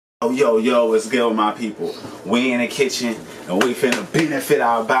Yo, what's good with my people? We in the kitchen and we finna benefit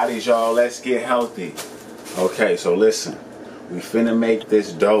our bodies, y'all. Let's get healthy. Okay, so listen. We finna make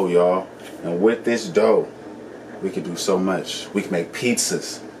this dough, y'all. And with this dough, we can do so much. We can make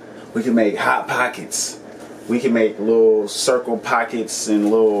pizzas. We can make hot pockets. We can make little circle pockets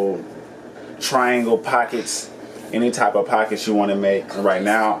and little triangle pockets. Any type of pockets you want to make. And right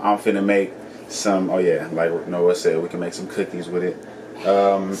now, I'm finna make some, like Noah said, we can make some cookies with it.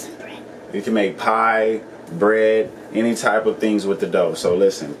 You can make pie, bread, any type of things with the dough. So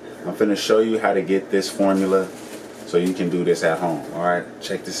listen, I'm finna show you how to get this formula so you can do this at home. Alright,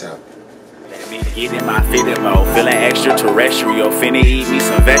 check this out. Let me get in my fitted mode, feeling extraterrestrial. Finna eat me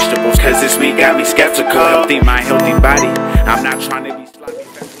some vegetables, cause this meat got me skeptical. Healthy mind, healthy body. I'm not trying to be sloppy.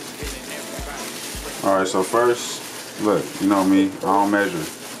 Alright, so first, look, you know me, I don't measure.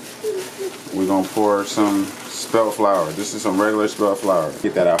 We're gonna pour some spelt flour. This is some regular spelt flour.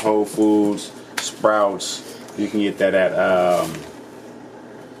 Get that at Whole Foods, Sprouts. You can get that at,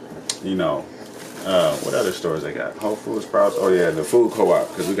 what other stores they got? Whole Foods, Sprouts. Oh yeah, the food co-op,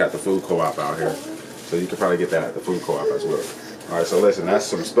 because we got the food co-op out here. So you can probably get that at the food co-op as well. Alright, so listen, that's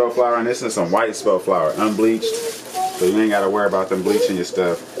some spelt flour, and this is some white spelt flour, unbleached. So you ain't gotta worry about them bleaching your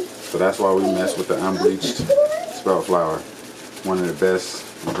stuff. So that's why we mess with the unbleached spelt flour. One of the best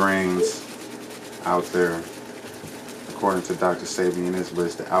grains out there. According to Dr. Sebi in his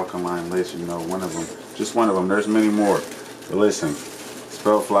list, the alkaline list, you know, one of them. Just one of them. There's many more. But listen,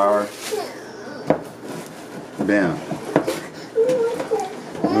 spelt flour. Bam.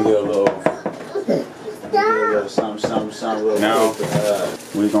 We get a little something real now, quick.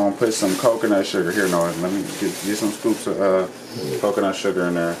 We're going to put some coconut sugar. Here, Noah, let me get some scoops of coconut sugar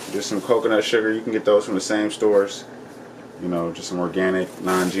in there. Just some coconut sugar. You can get those from the same stores. You know, just some organic,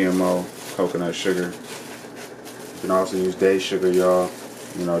 non-GMO coconut sugar. You can also use day sugar, y'all.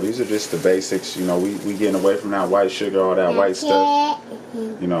 You know, these are just the basics. You know, we getting away from that white sugar, all that white stuff.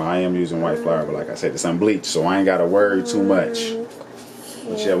 You know, I am using white flour, but like I said, it's unbleached, so I ain't got to worry too much.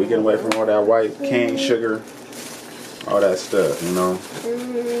 But yeah, we getting away from all that white cane sugar, all that stuff, you know.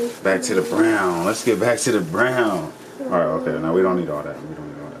 Back to the brown. Let's get back to the brown. All right, okay. Now, we don't need all that. We don't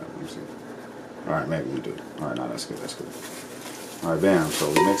need all that. Let me see. All right, maybe we do. All right, now that's good. That's good. All right, bam. So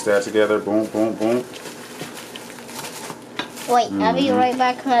we mix that together. Boom, boom, boom. Wait, I'll be right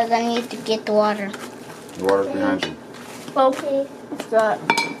back because I need to get the water. The water's behind you. Okay. Stop.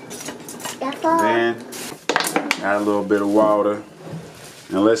 Then add a little bit of water.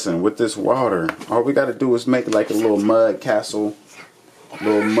 And listen, with this water, all we got to do is make like a little mud castle,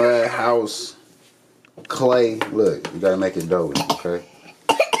 little mud house, clay. Look, you got to make it doughy, okay?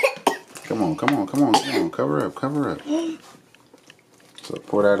 Come on. Cover up. So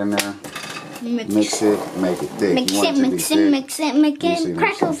pour that in there. Mix it, make it thick. Mix it.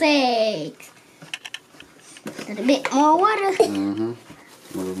 Crackles eggs. A little bit more water. A little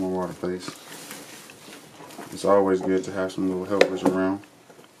bit more water, please. It's always good to have some little helpers around.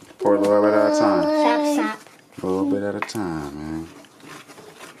 Pour a little bit at a time. Stop. A little bit at a time, man.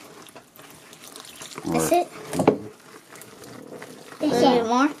 That's it. A little bit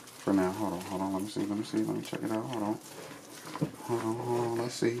more. For now, hold on. Let me see. Let me check it out. Hold on.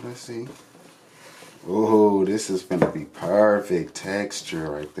 Let's see. Ooh, this is gonna be perfect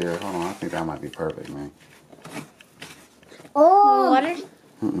texture right there. Hold on, I think that might be perfect, man. Oh, water.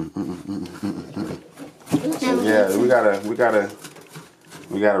 So yeah, we gotta readapt.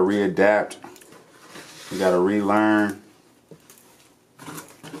 We gotta relearn,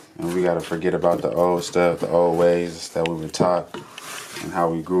 and we gotta forget about the old stuff, the old ways that we were taught, and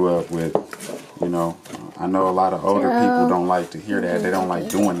how we grew up with. You know, I know a lot of older people don't like to hear that. They don't like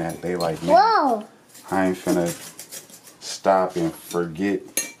doing that. They like, man, whoa. I ain't finna stop and forget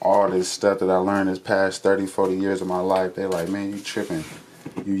all this stuff that I learned this past 30, 40 years of my life. They like, man, you tripping.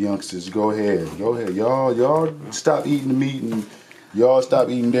 You youngsters, go ahead. Y'all stop eating the meat and y'all stop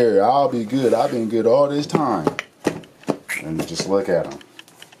eating dairy. I'll be good. I've been good all this time. And just look at them.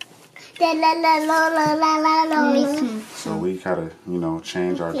 So we gotta, you know,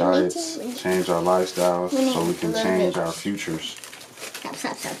 change our diets, change our lifestyles, so we can change our futures.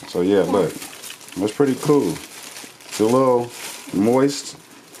 Stop. So yeah, look. It's pretty cool. It's a little moist,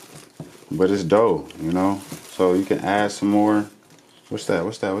 but it's dough, you know. So you can add some more. What's that?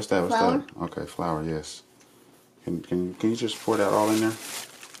 Flour? Okay, flour. Yes. Can you just pour that all in there?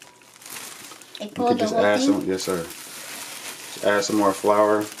 You can just add some. Yes, sir. Just add some more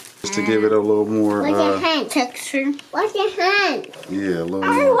flour, just to give it a little more. What's your hand texture? What's your hand? Yeah, a little. I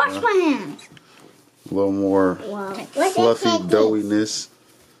already washed my hands. A little more fluffy doughiness.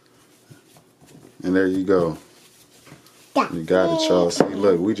 And there you go. You got it, y'all. See,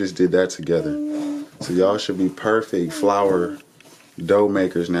 look, we just did that together. So y'all should be perfect flour dough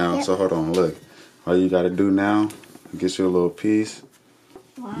makers now. So hold on, look. All you gotta do now, get you a little piece.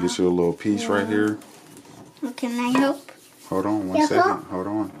 Get you a little piece right here. Can I help? Hold on 1 second. Hold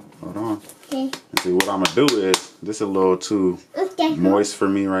on. Okay. And see, what I'm gonna do is, this is a little too moist for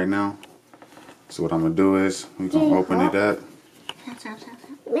me right now. So what I'm gonna do is, we're gonna open it up.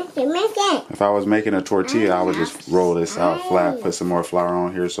 If I was making a tortilla, I would just roll this out flat, put some more flour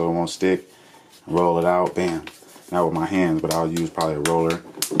on here so it won't stick, roll it out, bam. Not with my hands, but I'll use probably a roller.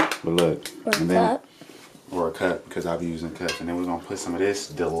 But look, and then, or a cup, because I'll be using cups. And then we're gonna put some of this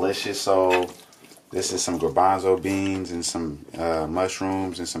delicious this is some garbanzo beans and some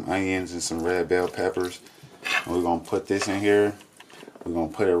mushrooms and some onions and some red bell peppers. And we're gonna put this in here. We're gonna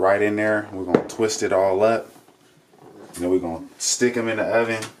put it right in there. We're gonna twist it all up. And then we're gonna stick them in the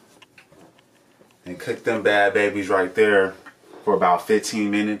oven and cook them bad babies right there for about 15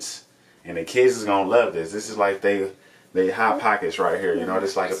 minutes. And the kids is gonna love this. This is like they hot pockets right here. You know,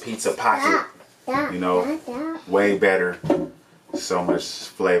 this is like a pizza pocket. You know, way better. So much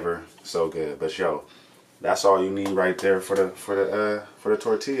flavor, so good. But yo, that's all you need right there for the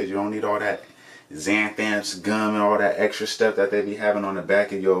tortillas. You don't need all that xanthan gum and all that extra stuff that they be having on the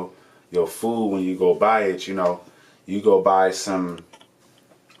back of your food when you go buy it. You know, you go buy some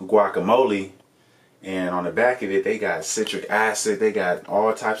guacamole, and on the back of it they got citric acid, they got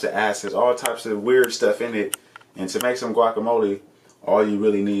all types of acids, all types of weird stuff in it. And to make some guacamole, all you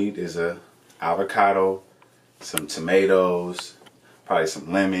really need is a avocado, some tomatoes, probably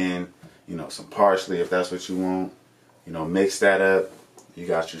some lemon, you know, some parsley if that's what you want. You know, mix that up, you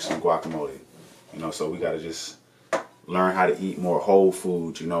got you some guacamole. You know, so we gotta just learn how to eat more whole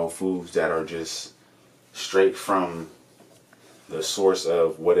foods, you know, foods that are just straight from the source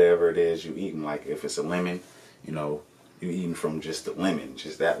of whatever it is you eating. Like if it's a lemon, you know, you eating from just the lemon,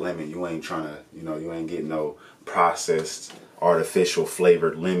 just that lemon. You ain't trying to, you know, you ain't getting no processed, artificial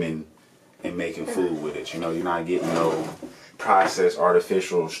flavored lemon and making food with it. You know, you're not getting no processed,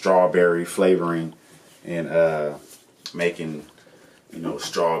 artificial strawberry flavoring and making, you know,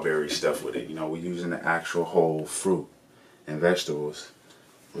 strawberry stuff with it. You know, we're using the actual whole fruit and vegetables.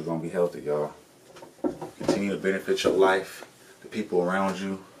 We're gonna be healthy, y'all. Continue to benefit your life, the people around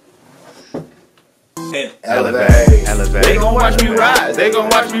you. And elevate. They gon' watch me rise. They gon'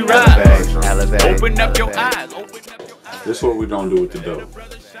 watch me rise. Elevate. Open up your eyes. This is what we don't do with the dough.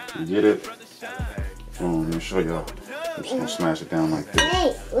 You get it? Boom, let me show y'all. I'm just gonna smash it down like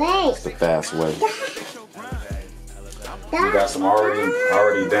this. It's the fast way. We got some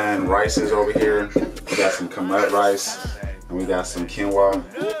already done rices over here. We got some kamut rice, and we got some quinoa.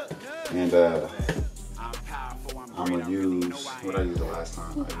 And I'm gonna use what I used the last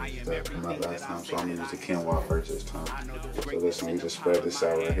time. I used the kamut last time, so I'm gonna use the quinoa first this time. So listen, we just spread this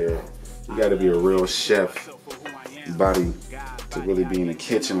out right here. You gotta be a real chef body to really be in the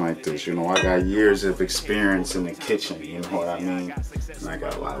kitchen like this. You know, I got years of experience in the kitchen, you know what I mean? And I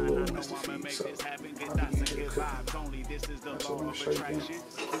got a lot of little ones to feed, so I'll be in here cooking. That's what I'm gonna show you again.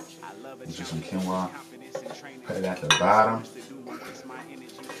 Get you some quinoa, put it at the bottom.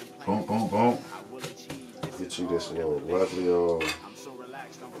 Boom, boom, boom. Get you this little lovely little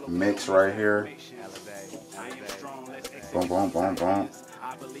mix right here. Boom, boom, boom, boom.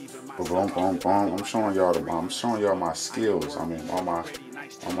 Boom, boom, boom. I'm showing y'all my skills. I mean, all my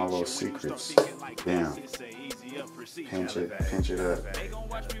little secrets. Bam. Pinch it up. Pinch it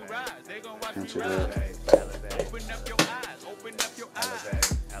up.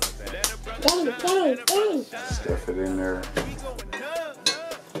 Stuff it in there.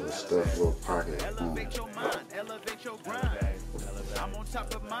 Little stuff, little pocket. Boom.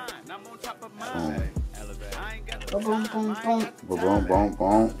 Boom, boom, boom. Boom, boom,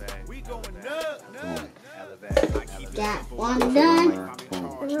 boom. That one done.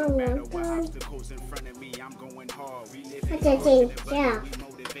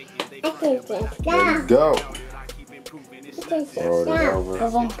 There you go. Throw it over.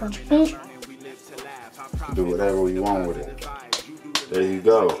 Do whatever you want with it. There you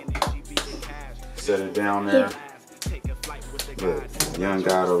go. Set it down there. Look, young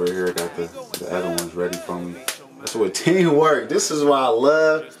God over here got the other ones ready for me. That's what teamwork. This is why I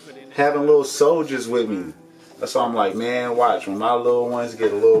love having little soldiers with me. That's why I'm like, man, watch, when my little ones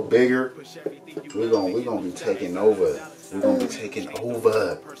get a little bigger, we're gonna be taking over. We're gonna be taking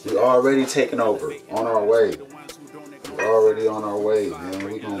over. We're already taking over. On our way. We're already on our way, man.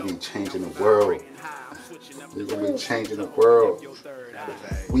 We're gonna be changing the world. We're gonna be changing the world.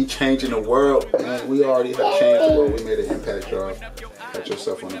 We changing the world, man. We already have changed the world. We made an impact, y'all. Pat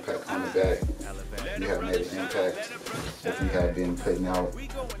yourself on the back. You have made an impact. if you have been putting out,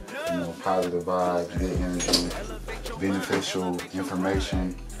 you know, positive vibes, good energy, beneficial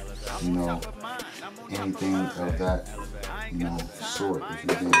information, you know, anything of that, you know, sort.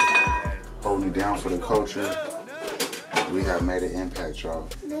 If you've been holding it down for the culture, we have made an impact, y'all.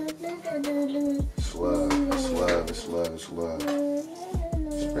 It's love, it's love, it's love, it's love.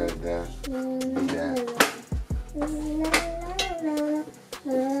 Spread that, be that.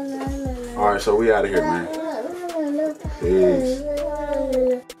 Alright, so we out of here, man. Peace.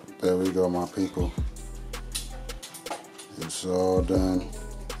 There we go, my people. It's all done.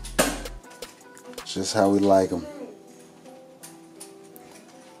 Just how we like them.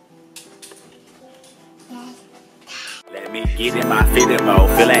 Let me get in my fitting mode,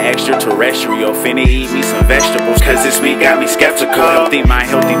 feeling extraterrestrial. Finna eat me some vegetables, cause this week got me skeptical. Healthy mind,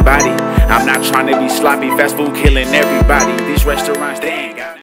 healthy body. I'm not trying to be sloppy, fast food killing everybody. These restaurants, they ain't got